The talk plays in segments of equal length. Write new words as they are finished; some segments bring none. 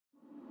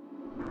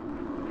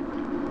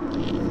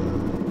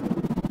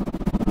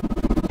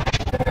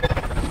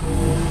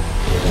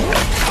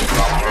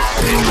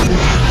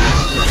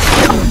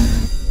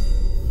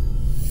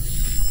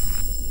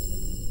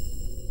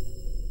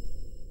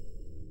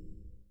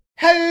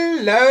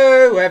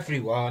Hello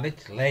everyone,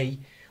 it's Lee,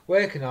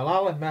 working on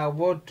Alan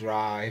Melwood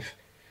Drive.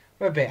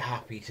 We're a bit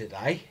happy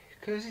today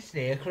because it's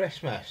near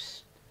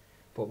Christmas.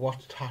 But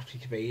what's happy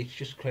to be, it's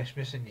just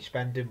Christmas and you're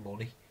spending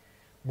money.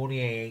 Money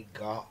I ain't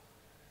got.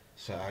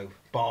 So,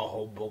 bar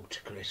humbug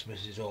to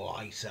Christmas is all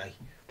I say.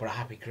 But a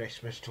happy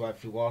Christmas to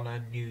everyone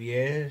and New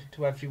Year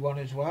to everyone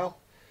as well.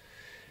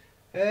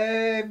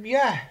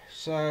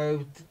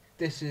 So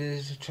this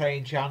is a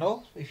train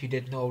channel, if you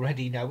didn't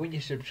already know when you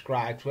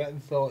subscribed to it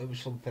and thought it was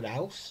something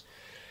else.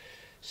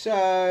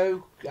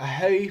 So I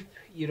hope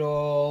you're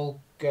all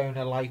going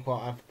to like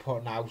what I've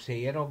put out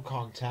here on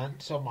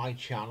content on my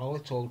channel.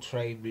 It's all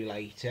train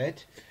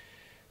related.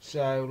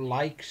 So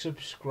like,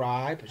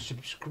 subscribe.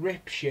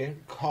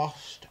 Subscription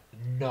cost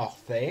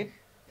nothing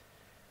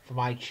for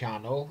my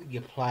channel. You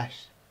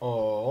press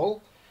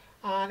all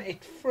and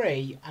it's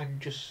free,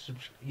 and just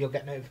you'll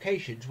get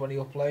notifications when I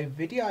upload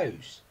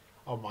videos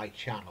on my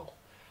channel.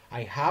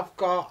 I have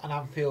got an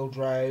Anfield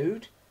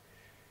Road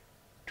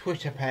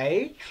Twitter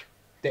page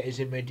that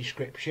is in my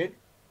description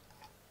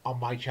on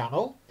my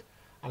channel,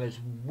 and as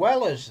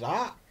well as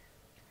that,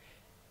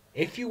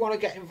 if you want to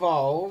get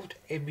involved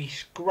in me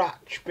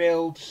Scratch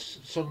Builds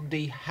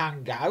Sunday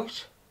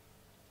hangout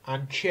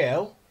and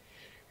chill,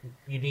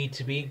 you need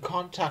to be in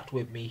contact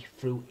with me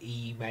through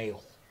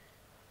email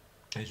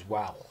as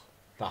well.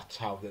 That's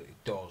how it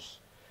does.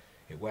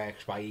 It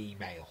works by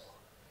email.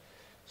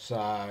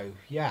 So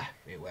yeah,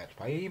 it works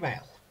by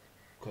email.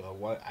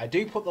 Because I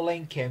do put the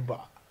link in,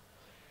 but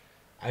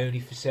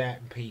only for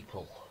certain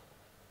people.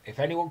 If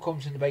anyone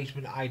comes in the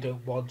basement I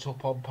don't want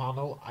up on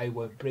panel, I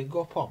won't bring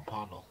up on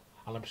panel.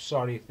 And I'm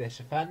sorry if this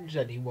offends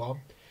anyone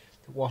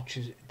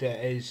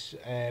that is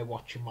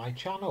watching my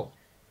channel.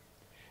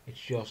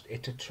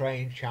 It's a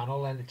train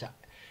channel, and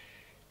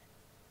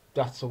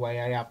that's the way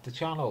I have the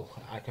channel.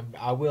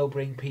 I will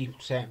bring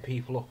certain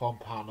people up on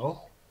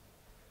panel,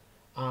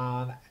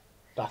 and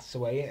that's the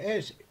way it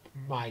is.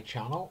 My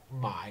channel,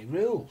 my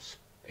rules.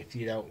 If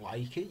you don't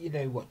like it, you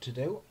know what to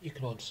do. You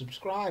can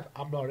unsubscribe.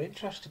 I'm not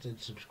interested in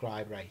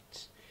subscribe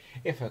rates.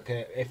 If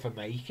I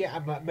make it,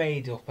 I'm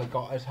made up. I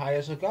got as high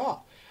as I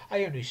got.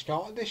 I only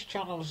started this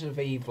channel as a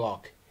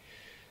vlog.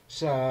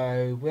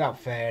 So without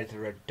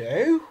further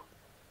ado,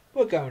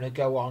 we're going to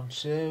go on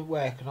to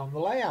working on the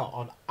layout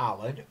on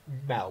Alan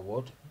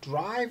Melwood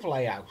Drive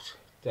layout.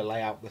 The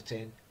layout that's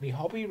in my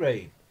hobby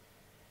room.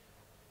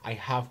 I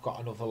have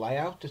got another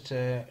layout. It's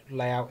a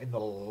layout in the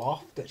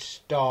loft that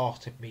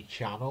started my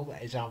channel.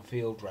 That is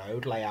Anfield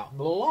Road layout in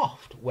the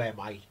loft, where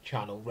my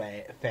channel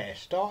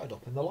first started,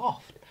 up in the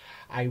loft.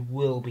 I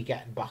will be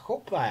getting back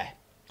up there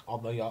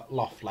on the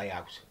loft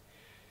layout.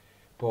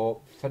 But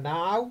for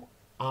now,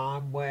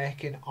 I'm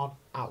working on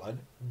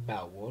Alan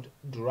Melwood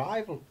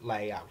Drive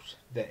layout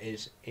that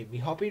is in my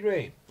hobby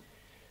room.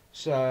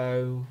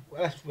 So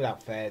let's,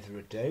 without further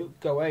ado,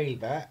 go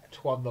over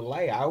to on the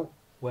layout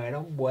where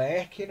I'm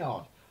working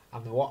on.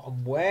 And what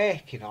I'm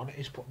working on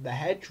is putting the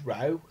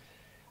hedgerow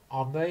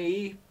on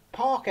the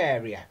park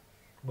area,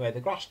 where the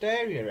grassed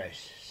area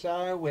is.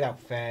 So without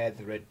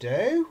further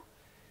ado,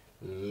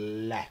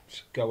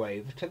 let's go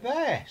over to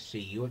there.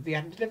 See you at the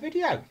end of the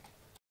video.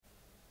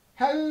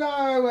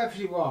 Hello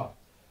everyone,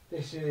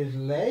 this is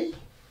Lee,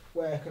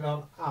 working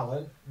on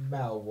Alan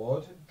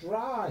Melwood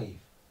Drive.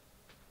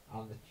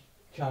 And the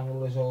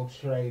channel is all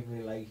train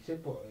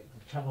related, but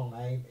the channel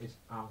name is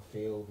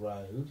Anfield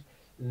Road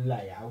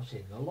layout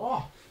in the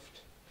loft.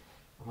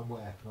 I'm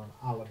working on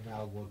Alan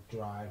Melwood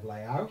Drive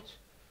layout,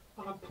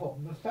 and I'm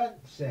putting the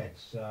fence in,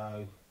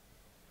 so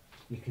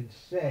you can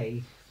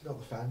see, not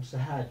the fence, the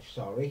hedge,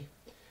 sorry.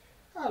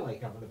 I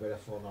like having a bit of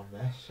fun on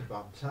this,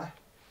 banter.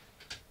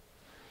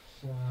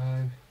 So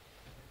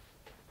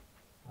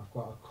I've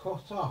got to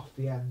cut off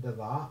the end of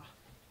that,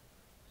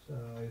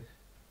 so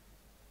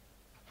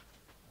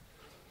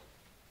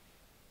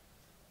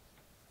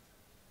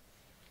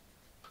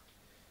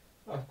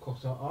I've cut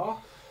it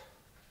off.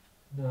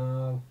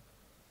 Now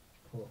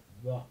put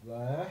that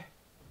there.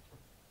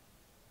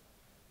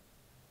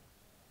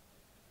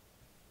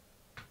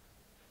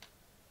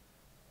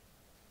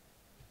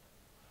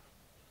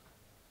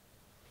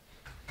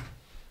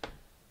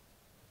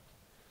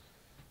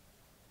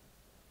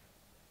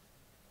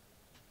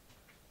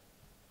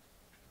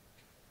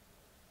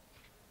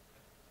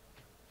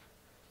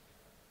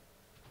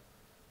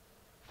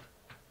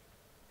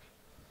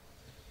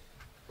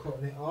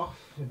 Cutting it off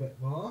a bit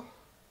more.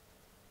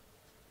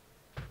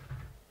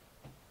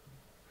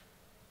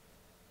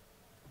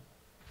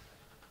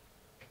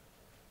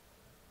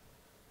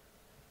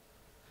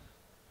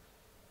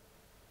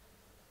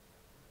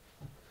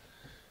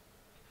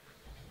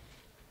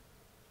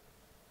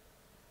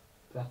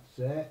 That's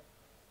it.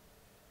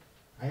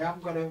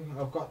 I've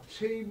got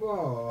 2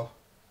 more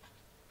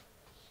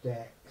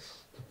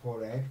sticks to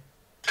put in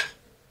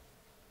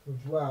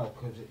as well,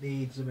 because it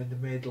needs them in the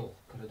middle,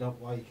 because I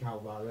don't like how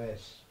that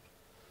is.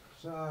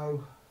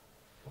 So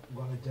what I'm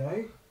going to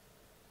do,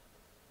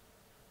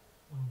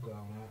 I'm going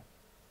to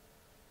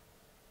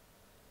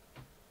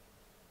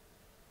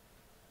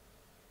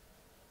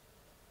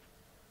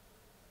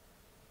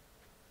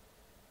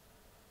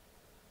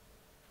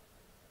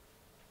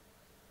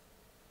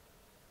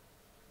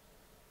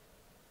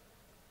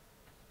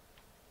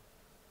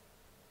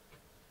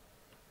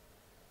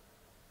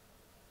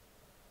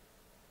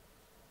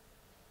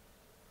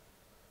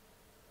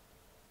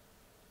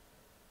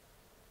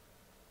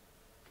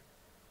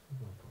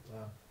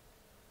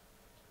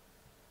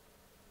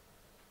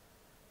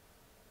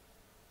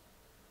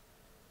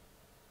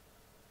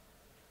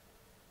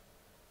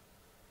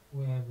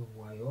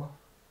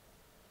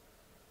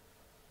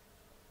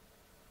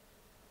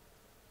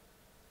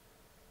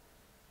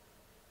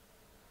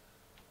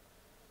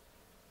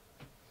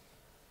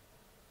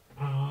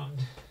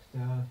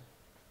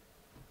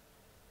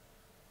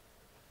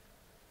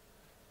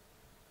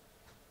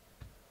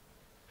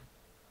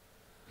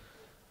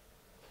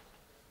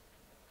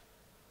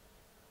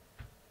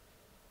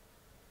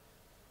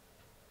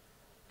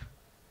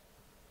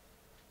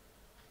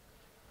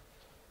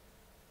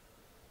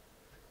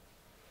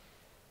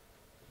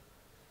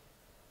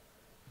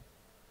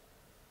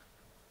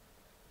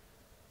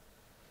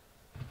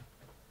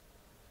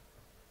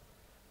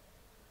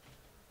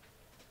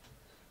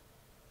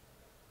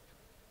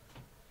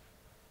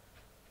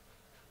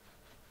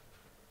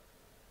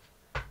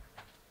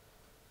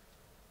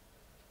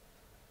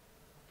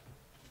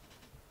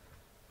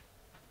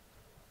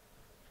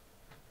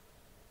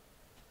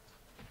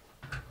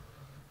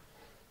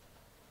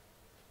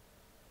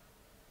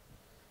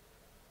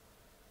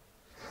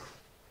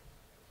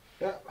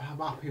I'm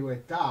happy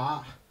with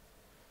that,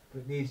 but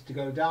it needs to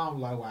go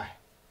down lower.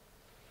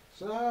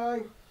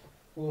 So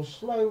we'll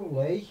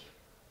slowly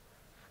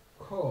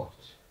cut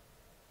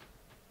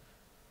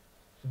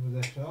some of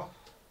this off.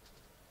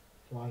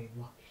 Flying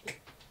matchstick,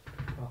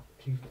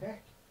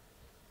 toothpick.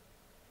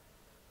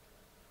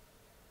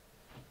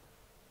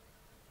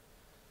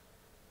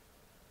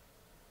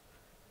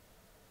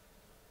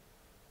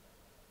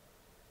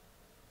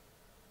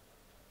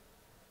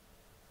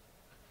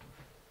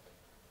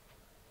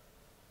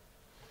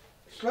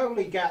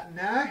 Slowly getting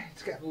there,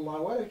 it's getting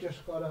lower,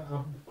 just got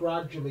to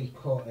gradually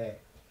cut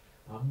it.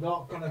 I'm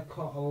not going to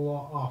cut a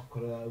lot off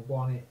because I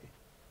want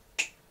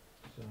it,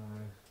 so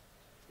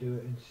do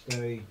it in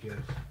stages.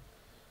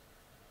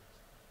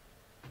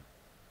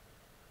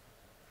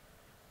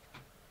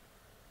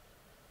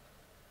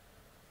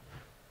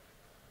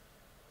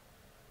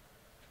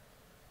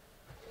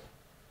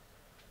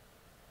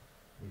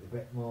 Need a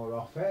bit more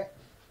off it.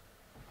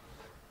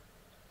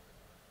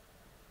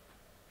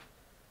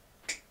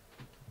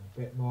 A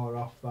bit more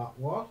off that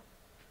one.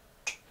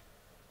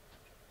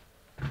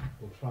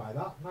 We'll try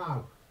that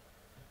now.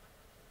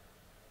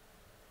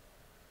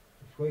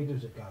 Which way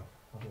does it go?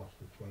 I've lost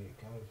which way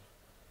it goes.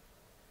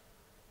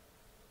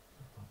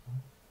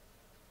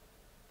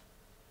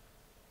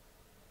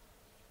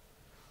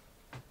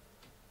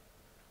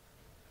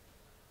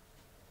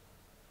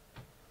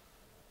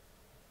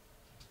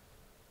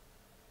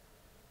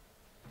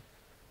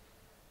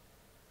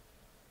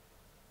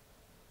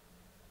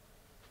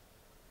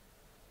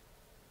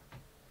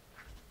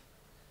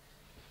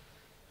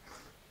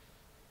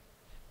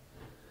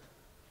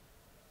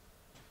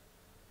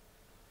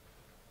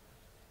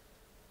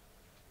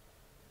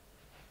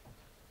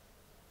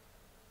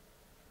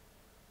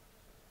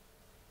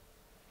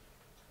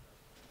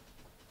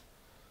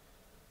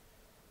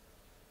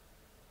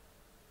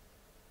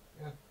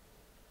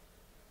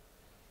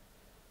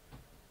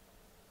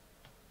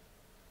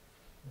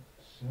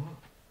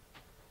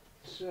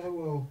 So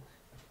we'll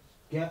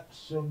get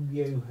some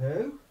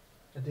Yoo-hoo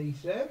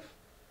adhesive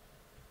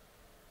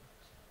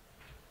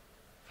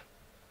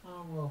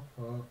and we'll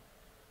put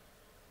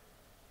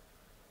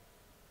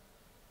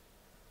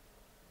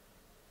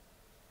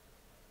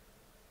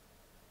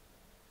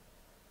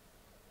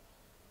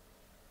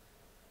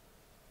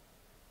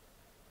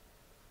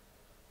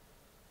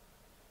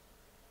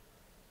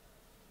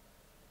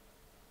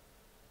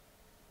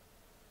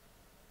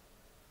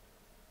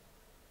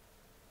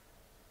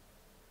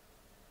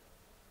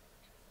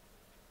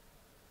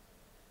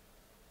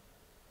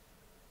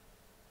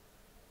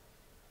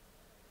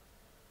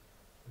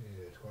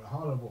got a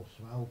horrible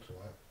smell to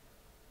it.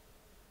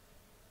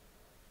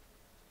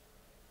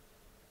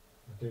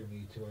 I do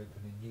need to open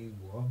a new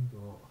one, but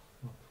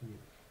not for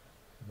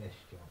this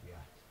job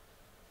yet.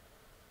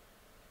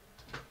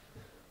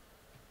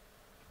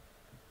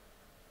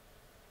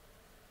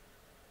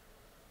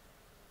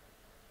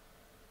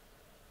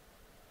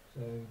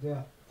 So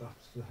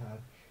that's the hedge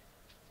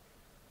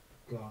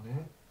gone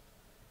in.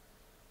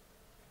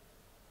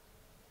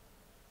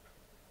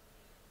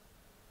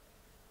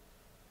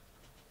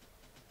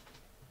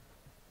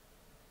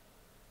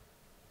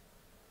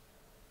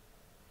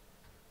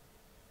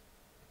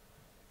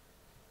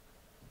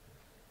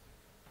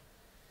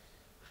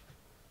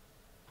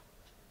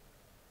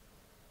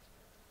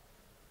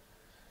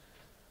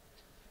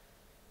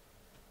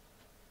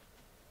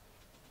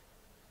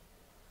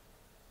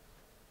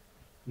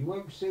 You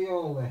won't see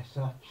all this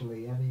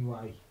actually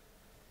anyway,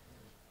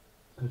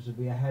 because there'll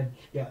be a hedge,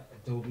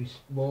 there'll be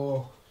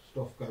more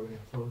stuff going in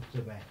front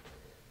of it.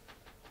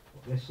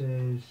 But this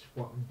is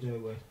what I'm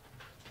doing.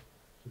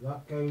 So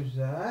that goes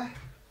there.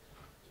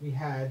 It's my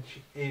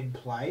hedge in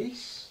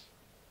place.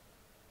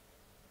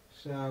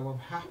 So I'm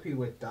happy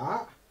with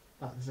that.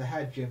 That's the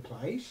hedge in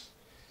place.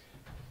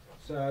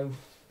 So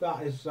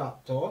that is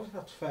that done.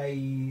 That's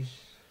phase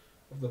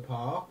of the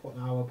park. But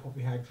now I'll put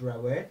my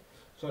hedgerow in.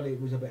 Sorry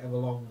it was a bit of a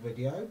long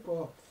video,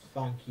 but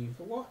thank you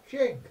for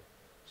watching.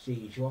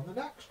 See you on the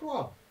next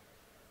one.